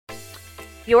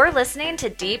You're listening to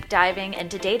Deep Diving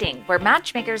into Dating, where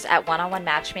matchmakers at One-on-One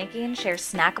Matchmaking share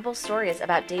snackable stories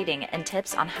about dating and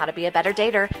tips on how to be a better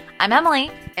dater. I'm Emily.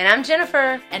 And I'm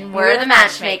Jennifer. And we're the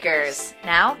matchmakers.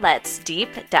 Now, let's deep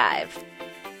dive.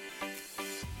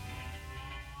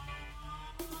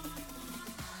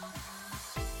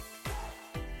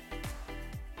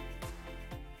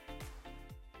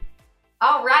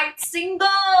 All right,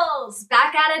 singles,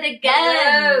 back at it again.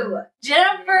 Hello.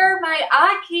 Jennifer, my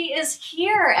Aki, is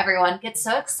here. Everyone gets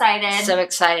so excited. So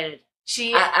excited.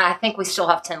 I think we still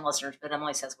have 10 listeners, but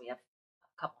Emily says we have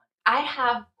a couple. I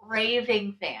have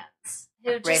raving fans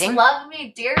who just love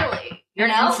me dearly. You're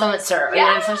an influencer. Are you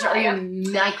an influencer? Are you a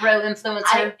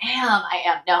micro-influencer? I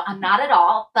am. No, I'm not at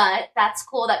all, but that's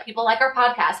cool that people like our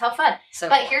podcast. How fun.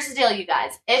 But here's the deal, you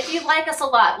guys. If you like us a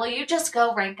lot, will you just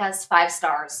go rank us 5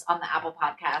 stars on the Apple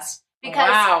Podcast?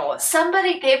 Because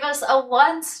somebody gave us a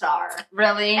 1 star.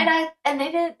 Really? And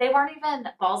they weren't even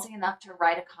ballsy enough to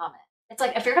write a comment. It's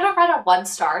like, if you're going to write a 1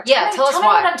 star, tell us me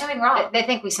what I'm doing wrong. They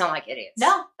think we sound like idiots.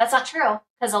 No, that's not true.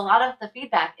 Because a lot of the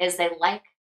feedback is they like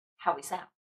how we sound.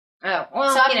 Oh,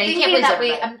 well, so I'm you can't please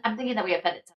everybody. I'm thinking that we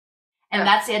offended someone. And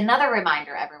that's another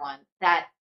reminder, everyone, that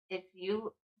if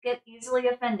you get easily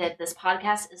offended, this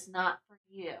podcast is not for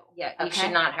you. Yeah, you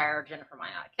should not hire Jennifer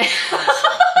Mayak.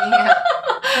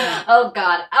 Oh,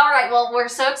 God. All right. Well, we're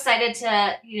so excited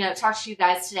to, talk to you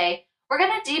guys today. We're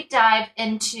going to deep dive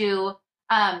into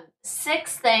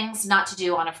 6 things not to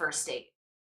do on a first date.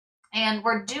 And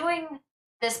we're doing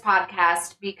this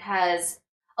podcast because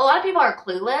a lot of people are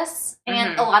clueless,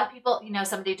 and a lot of people,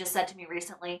 somebody just said to me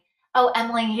recently, oh,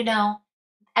 Emily,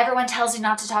 everyone tells you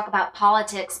not to talk about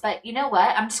politics, but you know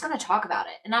what? I'm just going to talk about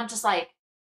it. And I'm just like,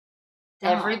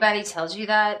 don't. Everybody tells you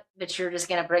that, but you're just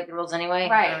going to break the rules anyway?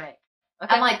 Right. All right.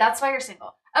 Okay. I'm like, that's why you're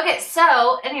single. Okay,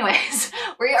 so anyways,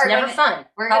 fun.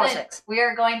 Politics. We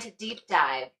are going to deep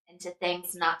dive into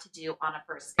things not to do on a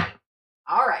first date.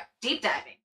 All right, deep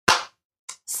diving.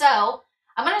 So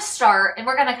I'm going to start, and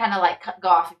we're going to kind of go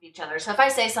off of each other. So if I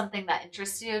say something that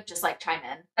interests you, just chime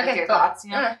in with your thoughts.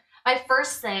 My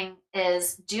first thing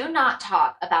is, do not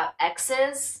talk about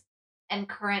exes and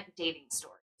current dating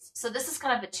stories. So this is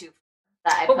kind of a two.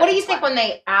 But what do you think when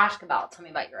they ask about, tell me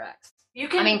about your ex? You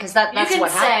can. Because that's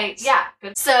what happens. Yeah.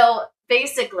 So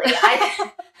basically,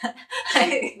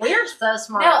 we're so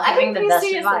smart. No, I think the best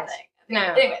advice. No.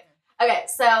 Anyway, okay.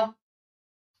 So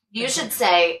you should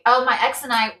say, "Oh, my ex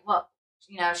and I. Well,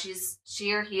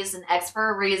 she or he is an ex for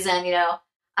a reason. I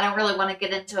don't really want to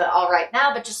get into it all right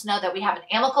now, but just know that we have an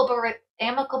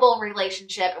amicable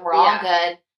relationship, and we're all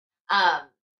good.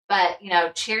 But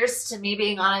cheers to me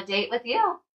being on a date with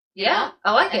you. Yeah,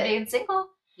 I like it. Being single.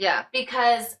 Yeah,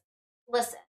 because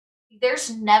listen, there's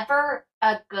never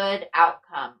a good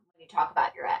outcome when you talk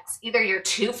about your ex. Either you're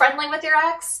too friendly with your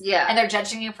ex, and they're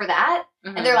judging you for that,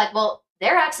 and they're like, well,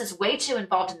 their ex is way too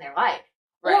involved in their life.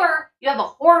 Right. Or you have a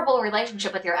horrible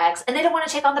relationship with your ex, and they don't want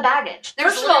to take on the baggage.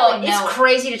 First of all, it's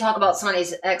crazy to talk about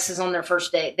somebody's exes on their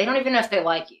first date. They don't even know if they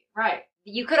like you. Right.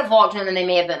 You could have walked in and they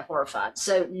may have been horrified.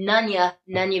 So none ya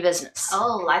business.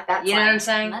 Oh, like that. You know what I'm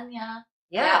saying? None ya.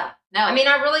 Yeah. No. I mean,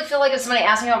 I really feel like if somebody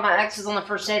asked me about my exes on the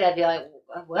first date, I'd be like,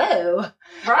 whoa.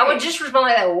 Right. I would just respond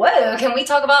like that, whoa, can we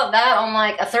talk about that on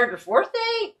a 3rd or 4th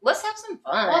date? Let's have some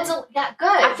fun. Well, good.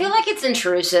 I feel like it's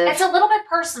intrusive. It's a little bit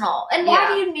personal. And why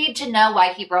do you need to know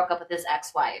why he broke up with his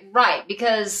ex-wife? Right,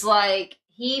 because,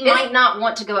 he might not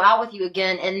want to go out with you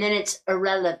again, and then it's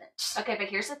irrelevant. Okay, but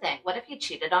here's the thing. What if he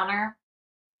cheated on her,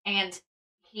 and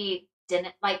he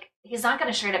didn't, he's not going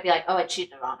to straight up be like, oh, I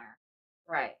cheated on her.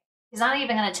 Right. He's not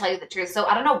even going to tell you the truth. So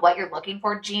I don't know what you're looking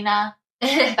for, Gina,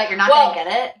 but you're not going to get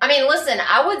it. I mean, listen,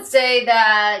 I would say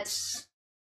that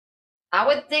I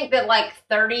would think that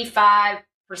 35%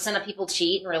 of people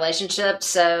cheat in relationships.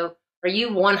 So are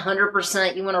you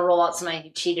 100% you want to roll out somebody who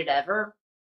cheated ever?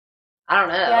 I don't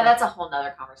know. Yeah, that's a whole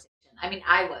nother conversation. I mean,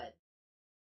 I would.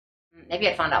 Maybe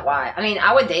I'd find out why. I mean,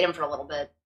 I would date him for a little bit.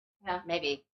 Yeah.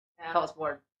 Maybe. If I was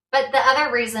bored. But the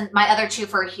other reason, my other two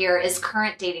for here is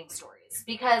current dating stories.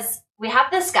 Because we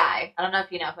have this guy, I don't know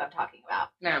if you know who I'm talking about.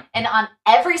 No. And on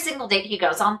every single date he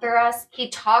goes on through us, he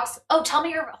talks, oh, tell me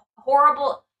your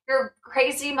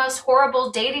crazy, most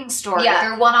horrible dating story. Yeah.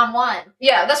 Your one-on-one.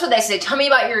 Yeah, that's what they say. Tell me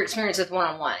about your experience with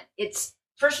one-on-one. It's,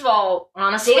 first of all,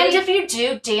 honestly. Damned if you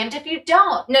do, damned if you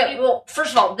don't. No, well,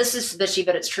 first of all, this is bitchy,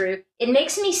 but it's true. It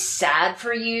makes me sad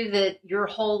for you that your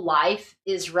whole life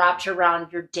is wrapped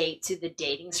around your date to the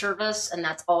dating service, and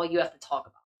that's all you have to talk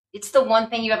about. It's the one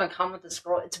thing you have in common with this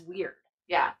girl. It's weird.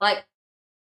 Yeah.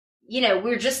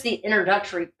 We're just the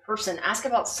introductory person. Ask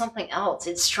about something else.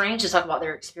 It's strange to talk about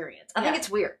their experience. I think it's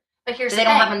weird. But here's They the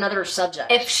don't thing. have another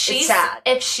subject. If It's sad.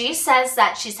 if she says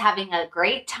that she's having a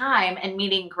great time and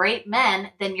meeting great men,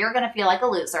 then you're going to feel like a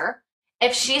loser.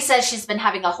 If she says she's been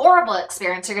having a horrible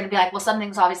experience, you're going to be like, well,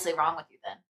 something's obviously wrong with you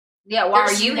then. Yeah, why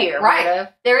There's are you no- here? right.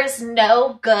 Weirdo? There is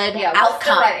no good Yeah, what's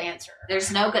the outcome. right answer?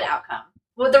 There's no good outcome.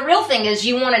 Well, the real thing is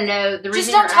you want to know the reason.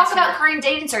 Just don't you're talk asking about that- Korean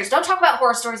dating stories. Don't talk about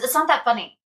horror stories. It's not that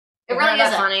funny. It It's really not that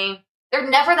isn't. funny. They're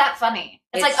never that funny.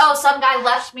 It's like, oh, some guy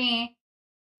left me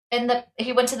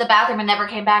he went to the bathroom and never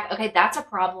came back. Okay, that's a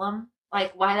problem.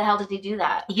 Like, why the hell did he do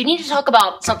that? You need to talk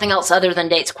about something else other than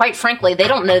dates. Quite frankly, they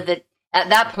don't know that at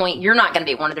that point you're not going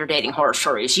to be one of their dating horror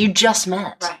stories. You just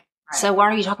met. Right. So why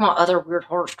are you talking about other weird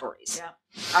horror stories? Yeah.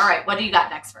 All right. What do you got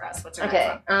next for us? What's your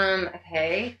next one?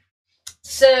 Okay.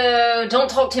 So don't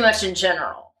talk too much in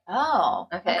general. Oh.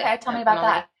 Okay. Okay. Tell me about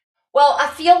that. Well, I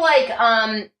feel like,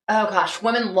 oh gosh,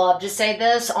 women love to say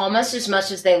this almost as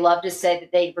much as they love to say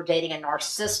that they were dating a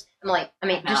narcissist.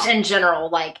 Just in general,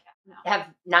 like, have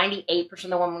 98% of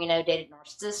the women we know dated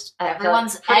narcissists. Everyone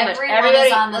is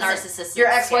everybody on the listen, narcissist. Your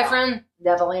ex-boyfriend,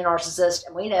 definitely a narcissist,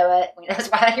 and we know it. That's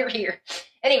why you're here.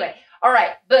 Anyway, all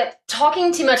right. But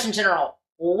talking too much in general,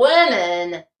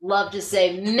 women love to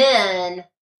say men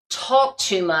talk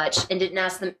too much and didn't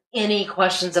ask them any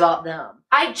questions about them.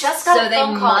 I just got a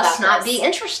phone call must about not this. be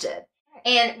interested.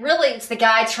 And really, it's the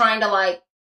guy trying to like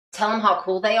tell them how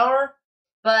cool they are.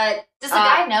 But Does the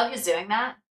guy know he's doing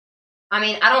that? I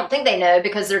mean, I don't think they know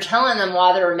because they're telling them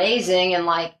why they're amazing and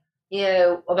like,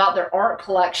 about their art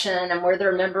collection and where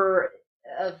they're a member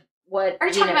of what. Are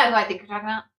you talking about who I think you're talking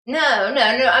about? No.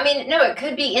 I mean, no, it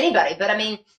could be anybody, but I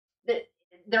mean,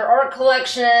 their art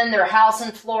collection, their house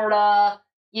in Florida,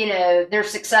 their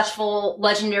successful,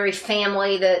 legendary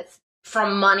family that's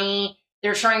from money.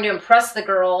 They're trying to impress the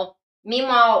girl.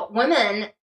 Meanwhile, women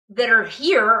that are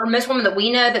here, or most women that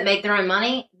we know that make their own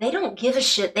money, they don't give a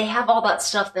shit. They have all that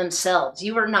stuff themselves.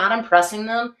 You are not impressing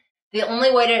them. The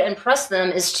only way to impress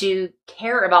them is to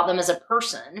care about them as a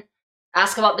person,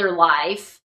 ask about their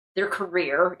life, their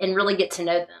career, and really get to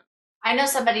know them. I know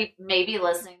somebody may be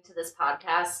listening to this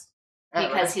podcast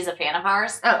because he's a fan of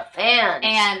ours. Oh, fans.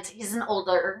 And he's an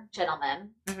older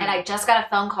gentleman. Mm-hmm. And I just got a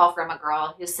phone call from a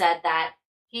girl who said that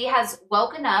he has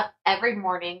woken up every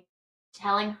morning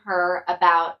telling her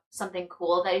about something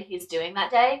cool that he's doing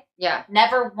that day. Yeah.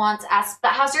 Never once asked,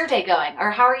 but how's your day going?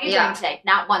 Or how are you doing today?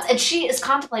 Not once. And she is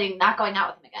contemplating not going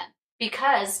out with him again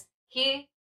because he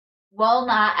will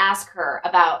not ask her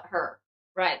about her.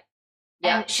 Right.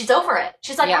 And she's over it.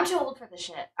 She's like, Yeah. I'm too old for this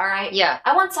shit. All right. Yeah.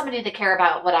 I want somebody to care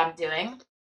about what I'm doing.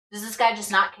 Does this guy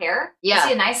just not care? Yeah. Is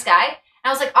he a nice guy? And I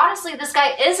was like, honestly, this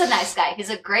guy is a nice guy. He's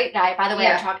a great guy. By the way,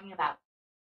 Yeah. I'm talking about.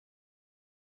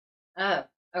 Oh,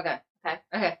 okay.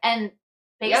 Okay. And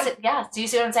basic, do you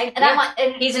see what I'm saying? And Yeah. I'm like,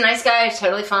 and, He's a nice guy. He's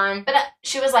totally fine. but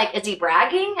she was like, is he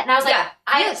bragging? And I was like, Yeah,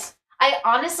 yes. I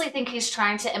honestly think he's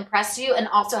trying to impress you and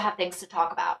also have things to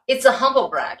talk about. It's a humble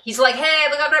brag. He's like, hey,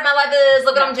 look how great my life is.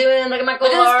 Look what I'm doing. Look at my cool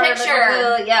Look at art. this Look at my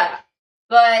picture. cool-" Yeah.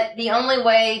 But the only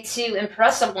way to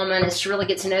impress a woman is to really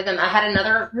get to know them. I had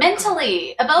another...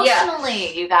 Mentally,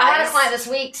 emotionally, you guys. I had a client this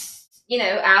week,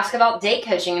 ask about date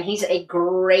coaching, and he's a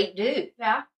great dude.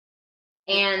 Yeah.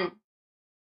 And...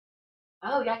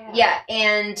 Oh, yeah. Yeah,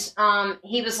 and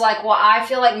he was like, well, I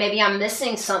feel like maybe I'm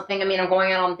missing something. I mean, I'm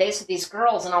going out on dates with these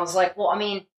girls. And I was like, well, I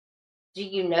mean, do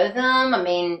you know them? I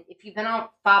mean, if you've been on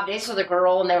 5 dates with a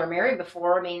girl and they were married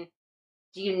before, I mean,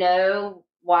 do you know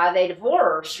why they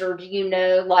divorced? Or do you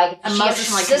know, like, if she has a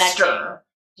Emotionally sister? connecting.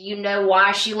 Do you know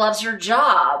why she loves your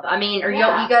job? I mean, are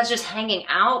you guys just hanging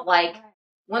out? Like,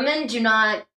 women do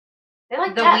not... They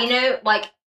like the depth. we know, like...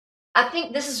 I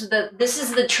think this is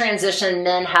the transition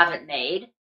men haven't made,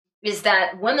 is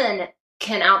that women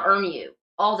can out earn you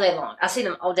all day long. I see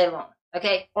them all day long,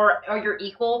 okay? Or you're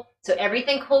equal, so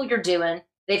everything cool you're doing,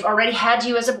 they've already had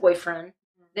you as a boyfriend.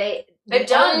 They've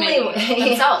done maybe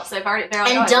themselves. They're like,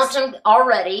 and dumped them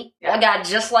already. Yeah. A guy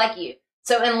just like you.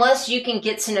 So unless you can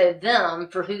get to know them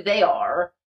for who they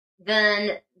are,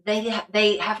 then they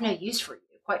have no use for you.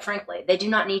 Quite frankly, they do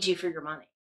not need you for your money.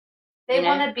 They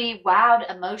want to be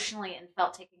wowed emotionally and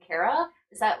felt taken care of.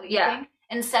 Is that what you think?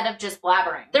 Instead of just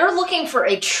blabbering. They're looking for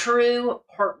a true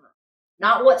partner,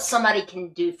 not what somebody can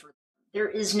do for them. There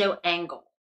is no angle.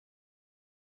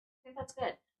 I think that's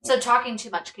good. So talking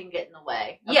too much can get in the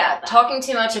way. Of all that. Talking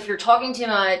too much. If you're talking too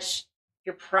much,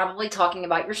 you're probably talking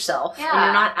about yourself. Yeah. And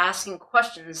you're not asking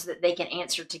questions that they can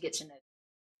answer to get to know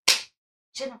you.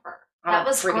 Jennifer. I'm That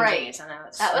was freaking great. genius, I know.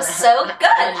 That was so good.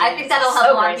 I think that'll help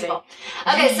a lot of people.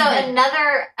 Okay, so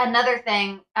another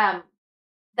thing that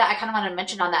I kind of want to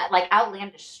mention on that, like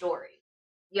outlandish story.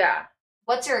 Yeah.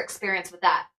 What's your experience with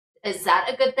that? is that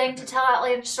a good thing to tell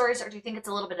outlandish stories, or do you think it's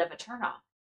a little bit of a turnoff?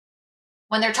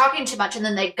 When they're talking too much and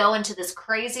then they go into this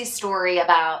crazy story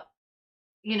about,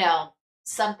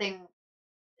 something,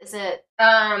 is it?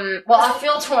 Well, I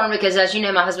feel torn because, as you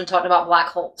know, my husband talked about black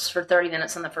holes for 30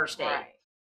 minutes on the first date. Right.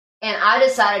 And I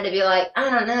decided to be like, I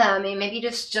don't know. I mean, maybe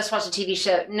just watch a TV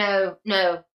show.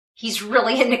 No. He's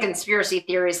really into conspiracy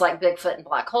theories like Bigfoot and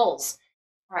black holes.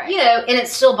 Right. And it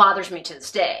still bothers me to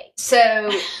this day.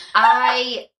 So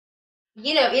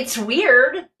it's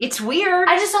weird. It's weird.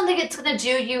 I just don't think it's going to do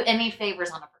you any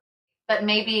favors on a first date. But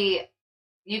maybe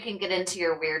you can get into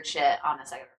your weird shit on a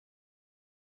second.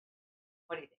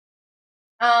 What do you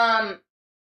think?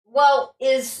 Well,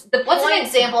 what's an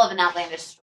example of an outlandish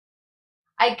story?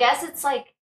 I guess it's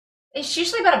like, it's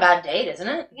usually about a bad date, isn't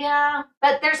it? Yeah,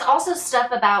 but there's also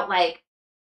stuff about like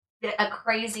a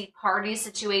crazy party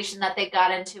situation that they got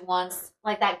into once,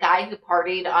 like that guy who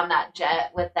partied on that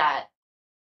jet with that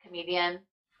comedian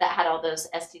that had all those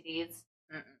STDs.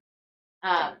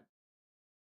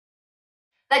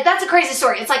 Like that's a crazy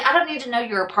story. It's like, I don't need to know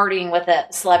you were partying with a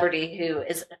celebrity who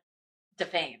is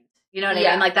defamed. You know what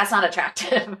I mean? Like that's not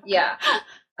attractive. Yeah.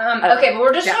 Okay, but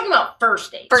we're just talking about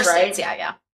first dates, First right? dates,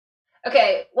 yeah.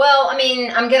 Okay, well, I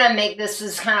mean, I'm going to make this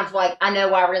as kind of like, I know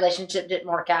why our relationship didn't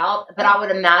work out, but I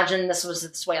would imagine this was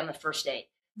this way on the first date.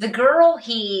 The girl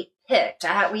he picked,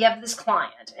 we have this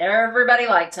client. Everybody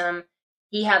liked him.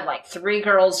 He had like 3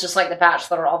 girls, just like The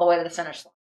Bachelor, all the way to the finish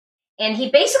line. And he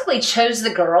basically chose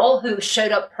the girl who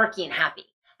showed up perky and happy.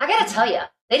 I got to tell you,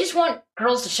 they just want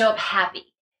girls to show up happy.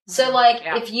 So, like,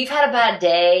 if you've had a bad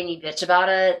day and you bitch about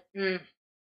it,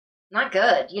 not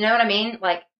good. You know what I mean?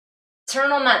 Like,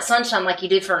 turn on that sunshine like you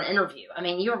did for an interview. I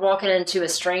mean, you're walking into a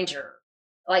stranger,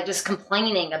 like, just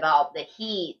complaining about the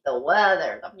heat, the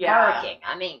weather, the parking.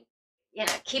 I mean,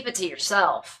 keep it to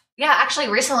yourself. Yeah, actually,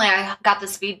 recently I got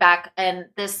this feedback, and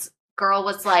this girl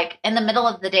was like, in the middle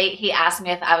of the date, he asked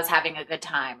me if I was having a good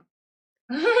time.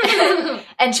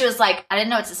 And she was like, I didn't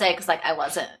know what to say because, like, I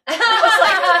wasn't.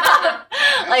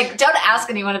 I was like, don't ask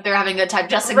anyone if they're having a good time,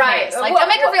 just in case. Like, don't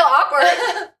make her feel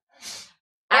awkward.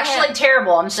 Actually,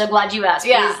 terrible. I'm so glad you asked.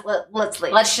 Yeah. Please, let's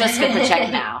leave. Let's just get the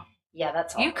check now. Yeah,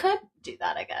 that's all. You could do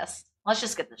that, I guess. Let's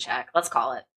just get the check. Let's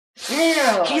call it.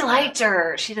 No. He liked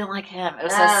her. She didn't like him. It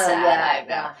was so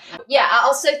sad. Yeah, I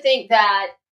also think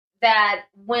that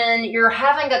when you're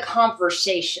having a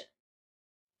conversation,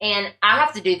 and I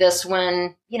have to do this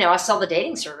when, I sell the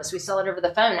dating service. We sell it over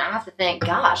the phone. I have to think,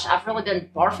 gosh, I've really been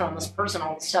barfing on this person,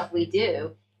 all the stuff we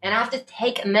do. And I have to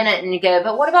take a minute and go,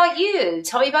 but what about you?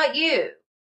 Tell me about you.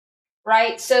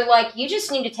 Right? So, like, you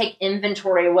just need to take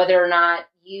inventory of whether or not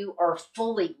you are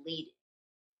fully leading.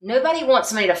 Nobody wants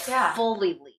somebody to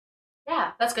fully lead.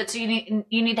 Yeah, that's good. So you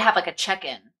need to have, like, a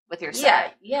check-in with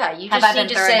yourself. Yeah. You have just I need been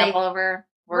to throwing say, up all over?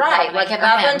 Right. Like, have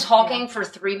I been talking for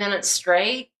 3 minutes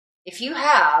straight? If you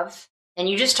have, and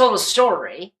you just told a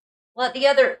story, let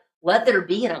there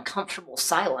be an uncomfortable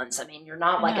silence. I mean, you're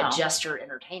not like a jester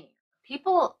entertaining.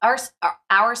 People,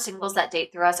 our singles that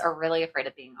date through us are really afraid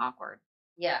of being awkward.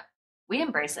 Yeah. We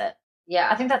embrace it. Yeah.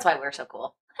 I think that's why we're so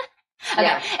cool. Okay.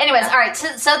 Yeah. Anyways, all right.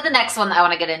 So the next one that I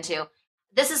want to get into,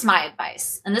 this is my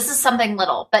advice, and this is something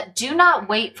little, but do not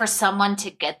wait for someone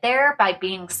to get there by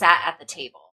being sat at the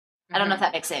table. I don't know if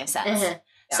that makes any sense. Yeah.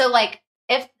 So, like,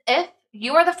 if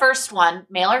you are the first one,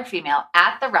 male or female,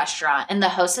 at the restaurant, and the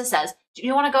hostess says, do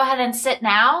you want to go ahead and sit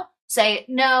now? Say,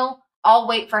 no, I'll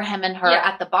wait for him and her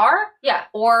at the bar. Yeah.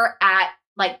 Or at,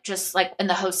 like, just, like, in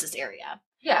the hostess area.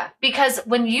 Yeah. Because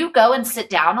when you go and sit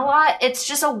down a lot, it's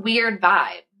just a weird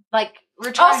vibe. Like,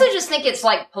 I also just think it's,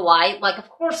 like, polite. Like, of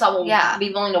course I will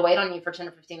be willing to wait on you for 10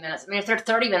 or 15 minutes. I mean, if they're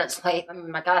 30 minutes late, I mean,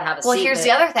 my God, have a seat. Well, here's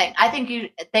the other thing. I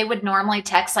think they would normally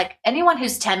text, like, anyone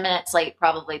who's 10 minutes late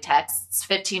probably texts,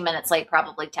 15 minutes late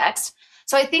probably texts.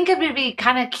 So I think it would be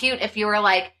kind of cute if you were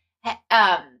like,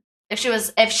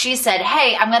 if she said,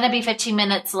 hey, I'm going to be 15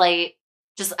 minutes late,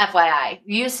 just FYI.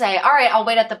 You say, all right, I'll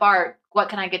wait at the bar. What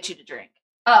can I get you to drink?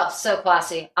 Oh, so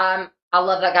classy. I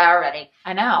love that guy already.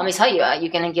 I know. Let me tell you, you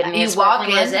can give me a sparkling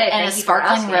rosé. And a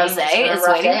sparkling rosé is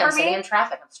waiting for me. I'm sitting in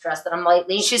traffic. I'm stressed that I'm late.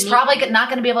 She's probably not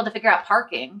going to be able to figure out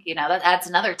parking. That adds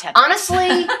another 10.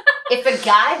 Honestly, if a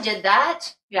guy did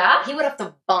that, yeah, he would have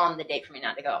to bomb the date for me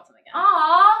not to go out with him again.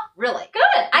 Aw. Really? Good.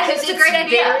 I think it's a great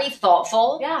idea. Very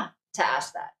thoughtful. Yeah. To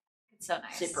ask that. It's so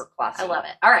nice. Super classy. I love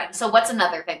it. All right. So what's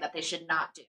another thing that they should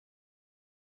not do?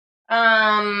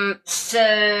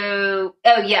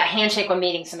 Handshake when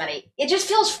meeting somebody. It just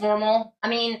feels formal. I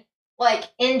mean, like,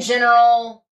 in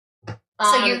general,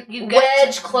 so you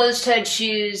wedge, closed-toed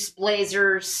shoes,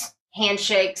 blazers,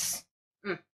 handshakes.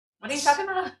 What are you talking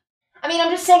about? I mean,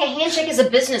 I'm just saying a handshake is a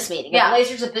business meeting. Yeah. A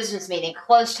blazer's a business meeting.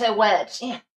 Closed-toe wedge.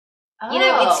 Yeah. Oh, You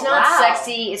know, it's not wow.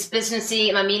 sexy. It's businessy.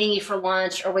 Am I meeting you for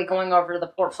lunch? Are we going over the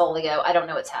portfolio? I don't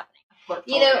know what's happening.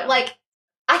 You know, like,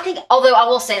 I think, although I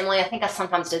will say, Emily, I think I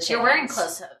sometimes did shake You're wearing hands.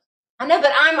 closed toes. I know,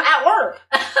 but I'm at work.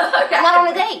 Okay. I'm not on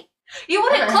a date. You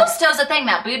wouldn't closed toes a thing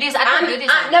now. Booties. I think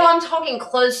booties. No, I'm talking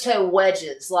closed-toe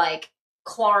wedges, like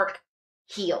Clark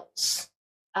heels.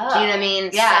 Oh. Do you know what I mean?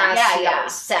 Yeah, Sad yeah.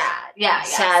 heels. Sad. Yeah,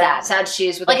 Sad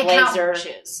shoes with like a blazer. accountant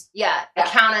shoes. Yeah, Yeah.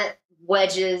 accountant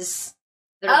wedges.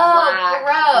 That are Oh, black.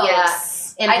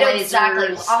 gross. Yeah, and I know blazers.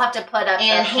 exactly. I'll have to put up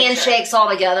And the picture. handshakes all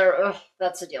together. Ugh,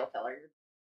 that's a deal killer.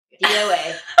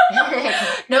 DOA.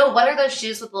 No, what are those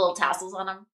shoes with the little tassels on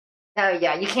them? Oh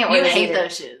yeah, you can't wear You those hate either.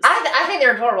 those shoes. I think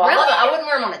they're adorable. Really? I wouldn't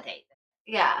wear them on a date.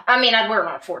 Yeah, I mean, I'd wear them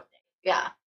on a fourth date. yeah.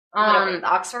 Whatever, the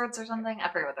Oxfords or something. I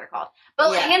forget what they're called.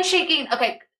 But Yeah. handshaking.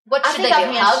 Okay, what I should think they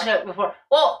I've do? Hug? handshaked before.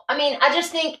 Well, I mean, I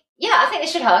just think, I think they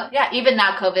should hug. Yeah, even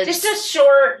now COVID. Just a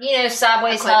short,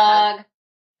 sideways A quick hug.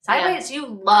 sideways. You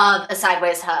love a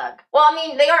sideways hug. Well, I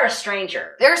mean, they are a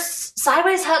stranger. Their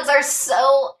sideways hugs are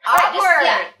so Right, awkward.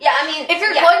 I mean, If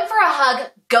you're going for a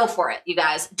hug, go for it, you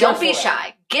guys. Don't be for it.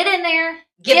 shy. Get in there.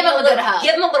 Give them a good hug.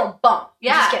 Give them a little bump.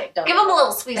 Yeah. Just kidding. Don't Give do them a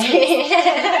little squeeze.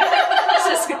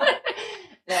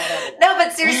 No,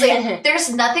 but seriously,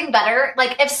 there's nothing better.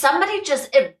 Like, if somebody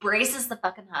just embraces the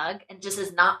fucking hug and just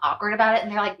is not awkward about it,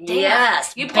 and they're like, damn,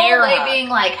 Yes, you pull bear away hug. being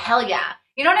like, hell yeah.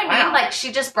 You know what I mean? Wow. Like,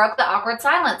 she just broke the awkward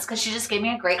silence because she just gave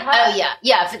me a great hug. Oh, yeah.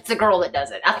 Yeah, if it's the girl that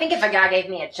does it. I think if a guy gave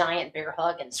me a giant bear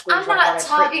hug and squeezed I'm my not heart, it'd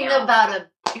freak me talking out.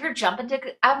 about you're jumping to,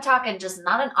 I'm talking just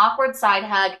not an awkward side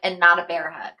hug and not a bear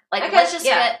hug. Like, Okay, let's just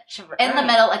yeah. get Sure, in the alright.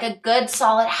 middle, like a good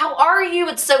solid, how are you?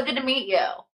 It's so good to meet you.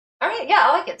 All right, yeah,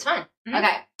 I like it. It's fine. Mhm.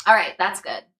 Okay. All right. That's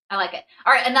good. I like it.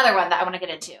 All right. Another one that I want to get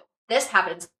into. This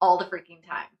happens all the freaking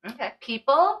time. Okay.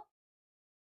 People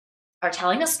are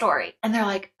telling a story and they're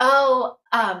like, oh,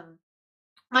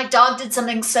 my dog did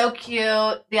something so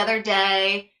cute the other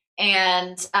day.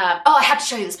 And, oh, I have to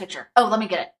show you this picture. Oh, let me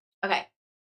get it. Okay.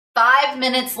 5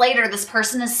 minutes later, this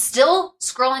person is still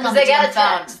scrolling on the They got damn a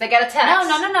phone. text. They got a text.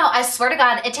 No. I swear to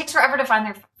God, it takes forever to find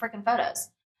their freaking photos.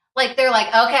 Like, they're like,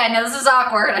 okay, I know this is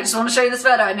awkward. I just want to show you this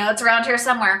photo. I know it's around here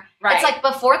somewhere. Right. It's like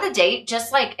before the date,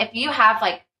 just like if you have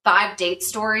like 5 date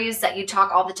stories that you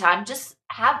talk all the time, just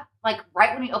have like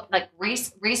right when you open, like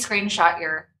re-screenshot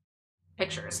your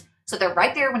pictures. So they're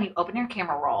right there when you open your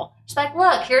camera roll. Just like,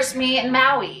 look, here's me in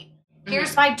Maui.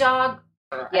 Here's my dog.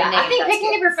 Yeah, I think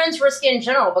picking up your friend's risky in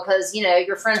general because,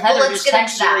 your friend Heather let's just get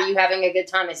into texted you, are that. you having a good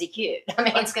time? Is he cute? I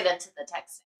mean, Let's get into the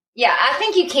texting. yeah, I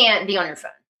think you can't be on your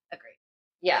phone. Agreed.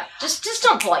 Yeah, just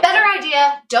don't play. Better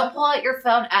idea. Don't pull out your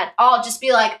phone at all. Just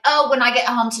be like, oh, when I get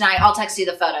home tonight, I'll text you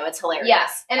the photo. It's hilarious.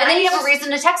 Yes. And then you have a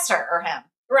reason to text her or him.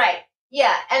 Right.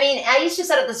 Yeah, I mean, I used to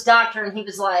sit at this doctor and he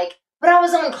was like, but I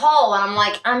was on call. And I'm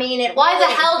like, I mean, Why the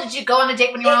hell did you go on a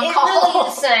date when you were on It call? really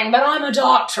is saying, but I'm a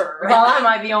doctor. Well, I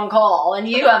might be on call, and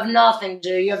you have nothing to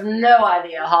do. You have no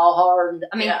idea how hard.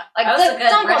 I mean, Yeah. like, That was a good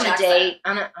don't go on British the accent. date.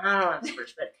 I don't know if it's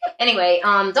British, but anyway,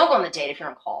 don't go on the date if you're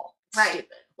on call. It's Right.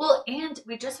 Stupid. Well, and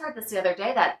we just heard this the other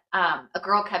day that a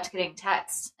girl kept getting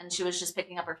texts and she was just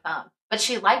picking up her phone, but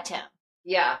she liked him.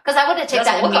 Yeah. Because I would have taken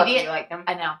that Doesn't look like immediately. you like them.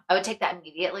 I know. I would take that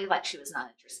immediately, like she was not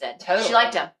interested. Totally. She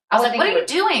liked him. I was I like, think what are you you would-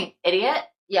 doing, idiot?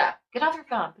 Yeah. Get off your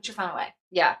phone. Put your phone away.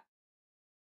 Yeah.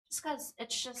 Just because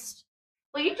it's just.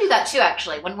 Well, you do that too,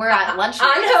 actually, when we're at lunch. I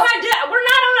know I do. We're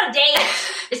not on a date.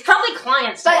 It's probably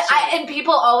clients. But texting me. and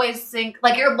people always think,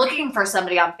 like, you're looking for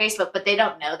somebody on Facebook, but they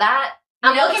don't know that.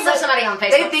 I'm You know, looking so for somebody on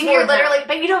Facebook. They think for you're them. literally,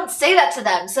 but you don't say that to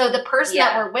them. So the person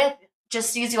that Yeah. we're with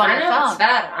just sees you on I your know, phone. it's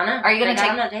bad. I know. Are you gonna Thank God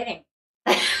take- I'm not dating.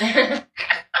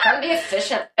 Trying to be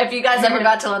efficient. If you guys ever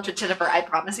got to lunch with Jennifer, I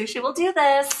promise you she will do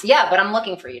this. Yeah, but I'm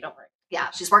looking for you. Don't worry. Yeah,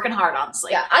 she's working hard,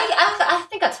 honestly. Yeah, I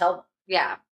think I tell them.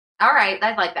 Yeah. All right,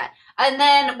 I like that. And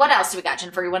then what else do we got,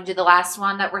 Jennifer? You want to do the last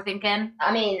one that we're thinking?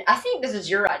 I mean, I think this is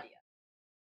your idea.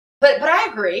 But I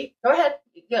agree. Go ahead.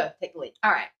 Go. Take the lead.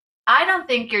 All right. I don't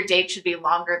think your date should be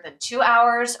longer than 2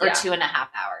 hours or Yeah. 2.5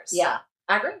 hours. Yeah,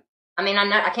 I agree. I mean,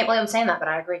 I can't believe I'm saying that, but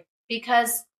I agree.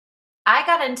 Because I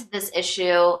got into this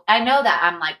issue. I know that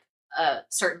I'm like a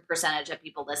certain percentage of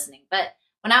people listening, but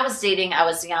when I was dating, I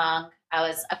was young.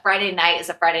 A Friday night is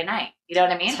a Friday night. You know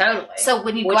what I mean? Totally. So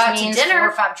when you Which go out to means dinner, 4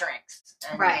 or 5 drinks.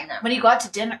 And right? no. When you go out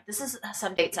to dinner, this is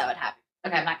some dates I would have.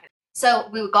 Okay, I'm not kidding. So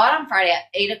we would go out on Friday at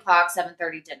 8:00,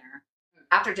 7:30 dinner.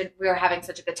 After dinner, we were having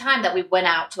such a good time that we went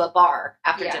out to a bar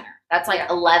after Yeah. dinner. That's like Yeah.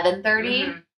 11:30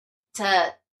 Mhm.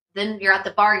 to then you're at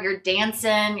the bar, you're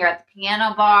dancing, you're at the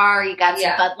piano bar, you got some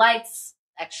Yeah. Bud Lights,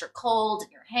 extra cold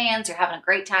in your hands, you're having a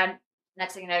great time.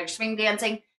 Next thing you know, you're swing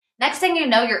dancing. Next thing you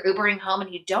know, you're Ubering home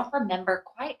and you don't remember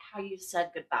quite how you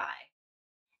said goodbye.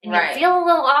 And Right. you feel a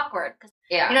little awkward.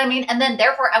 Yeah. You know what I mean? And then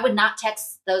therefore I would not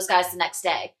text those guys the next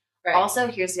day. Right. Also,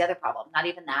 here's the other problem. Not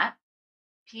even that.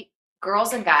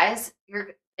 Girls and guys,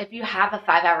 if you have a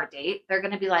 5-hour date, they're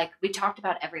going to be like, we talked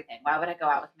about everything. Why would I go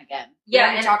out with him again?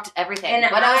 Yeah, we talked everything.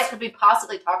 and What else could we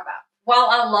possibly talk about? While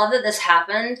I love that this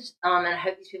happened, and I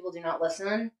hope these people do not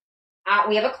listen,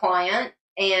 we have a client,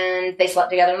 and they slept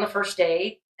together on the first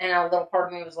date, and a little part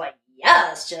of me was like,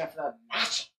 yes, Jennifer,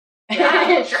 matching.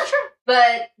 Yeah, sure.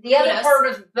 But the other Yes. part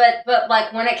of, but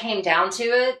like when it came down to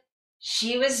it,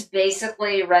 she was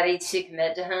basically ready to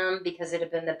commit to him because it had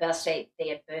been the best date they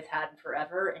had both had in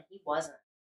forever, and he wasn't.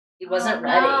 He wasn't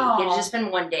ready. No. It had just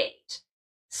been one date.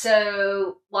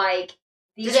 So, like,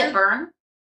 Did it burn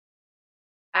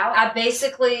out? I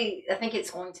think it's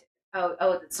going to.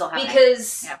 Oh, it's still happening.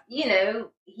 Because, Yeah.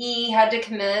 he had to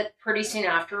commit pretty soon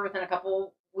after, within a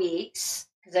couple weeks,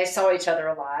 because they saw each other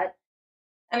a lot.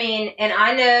 I mean, and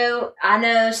I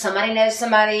know somebody knows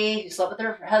somebody who slept with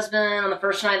their husband on the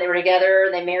first night they were together.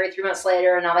 They married 3 months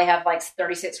later, and now they have like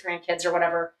 36 grandkids or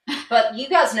whatever. But you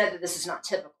guys know that this is not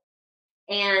typical.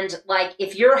 And like,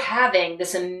 if you're having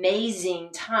this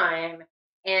amazing time,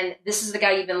 and this is the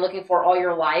guy you've been looking for all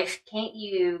your life, can't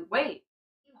you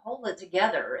hold it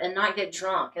together and not get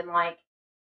drunk and like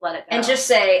let it go. and just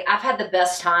say, I've had the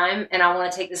best time, and I want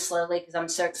to take this slowly because I'm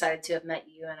so excited to have met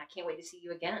you, and I can't wait to see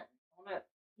you again. I want to.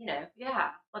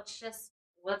 Yeah,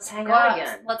 Let's hang go out out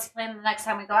again. Let's plan the next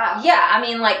time we go out. Yeah, I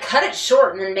mean, like, cut it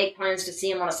short and then make plans to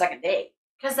see him on a second date.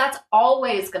 Because that's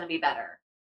always going to be better,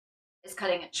 is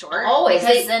cutting it short. Always.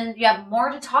 Because then you have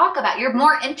more to talk about. You're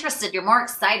more interested. You're more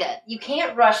excited. You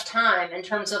can't rush time in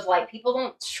terms of, like, people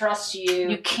don't trust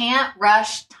You can't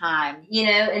rush time.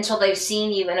 until they've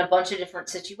seen you in a bunch of different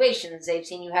situations. They've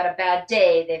seen you had a bad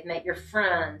day. They've met your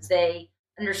friends. They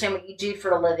understand what you do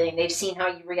for a living. They've seen how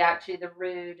you react to the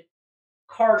rude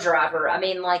car driver. I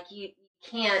mean, like,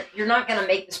 you're not going to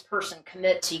make this person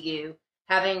commit to you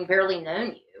having barely known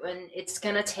you. And it's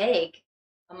going to take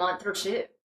a month or two,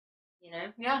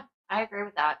 Yeah, I agree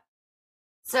with that.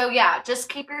 So yeah, just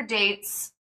keep your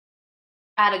dates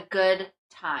at a good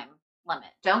time limit.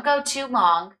 Don't go too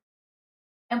long.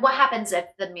 And what happens if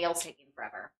the meal's taking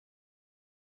forever?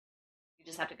 You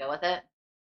just have to go with it.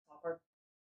 Awkward.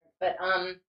 But,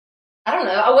 I don't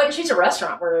know. I wouldn't choose a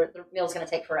restaurant where the meal's going to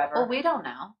take forever. Well, we don't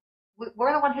know.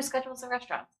 We're the one who schedules the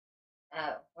restaurants.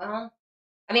 Oh, well,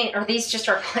 I mean, are these just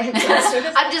our plans?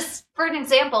 I'm just, for an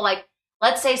example, like,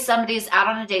 let's say somebody's out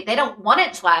on a date. They don't want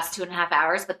it to last 2.5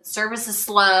 hours, but the service is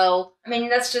slow. I mean,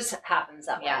 that's just happens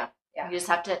that way. Yeah. Yeah. You just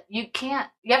have to, you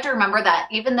have to remember that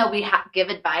even though we give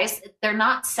advice, they're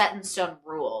not set in stone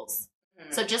rules.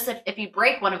 Hmm. So just if you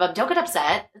break one of them, don't get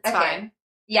upset. It's Okay. fine.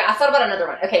 Yeah, I thought about another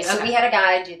one. Okay, so Okay. we had a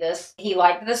guy do this. He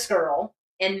liked this girl,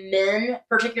 and men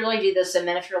particularly do this. So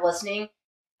men, if you're listening,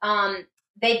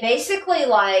 they basically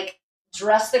like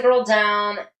dress the girl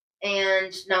down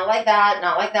and not like that,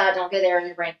 don't go there in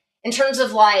your brain. In terms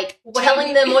of like What do you telling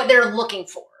mean? them what they're looking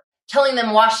for, telling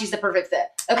them why she's the perfect fit.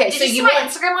 Okay, Did so you see you my want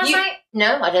Instagram last night?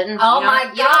 No, I didn't. Oh You don't- my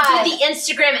You don't God. do the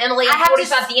Instagram, Emily. I have to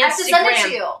 45 the Instagram. I have to send it to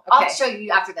you. I'll Okay. show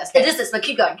you after this. It is this, but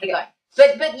keep going. Keep going.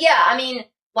 But yeah, I mean,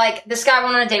 like, this guy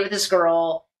went on a date with this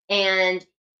girl, and,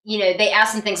 they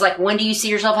asked him things like, when do you see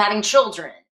yourself having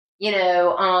children?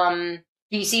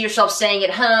 Do you see yourself staying at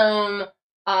home?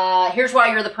 Here's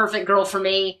why you're the perfect girl for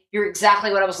me. You're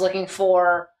exactly what I was looking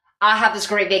for. I have this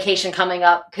great vacation coming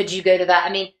up. Could you go to that?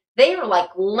 I mean, they were, like,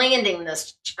 landing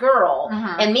this girl.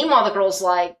 Mhm. And meanwhile, the girl's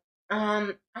like,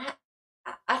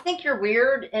 I think you're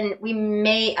weird, and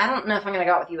I don't know if I'm going to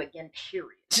go out with you again,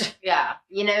 period. Yeah.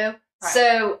 Right.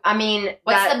 So, I mean,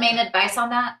 What's the main advice on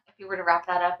that? If you were to wrap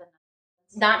that up?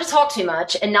 not to talk too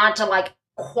much and not to like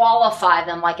qualify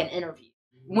them like an interview.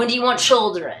 When do you want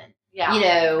children? Yeah.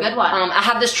 Good one. I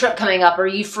have this trip coming up. Are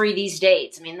you free these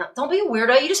dates? I mean, don't be a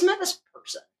weirdo. You just met this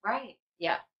person. Right.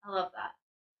 Yeah. I love that.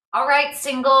 All right,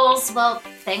 singles. Well,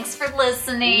 thanks for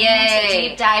listening Yay. to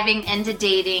Deep Diving into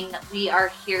Dating. We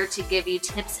are here to give you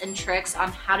tips and tricks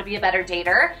on how to be a better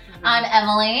dater. I'm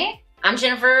Emily. I'm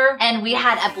Jennifer. And we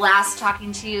had a blast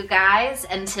talking to you guys.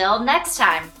 Until next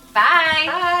time. Bye.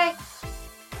 Bye.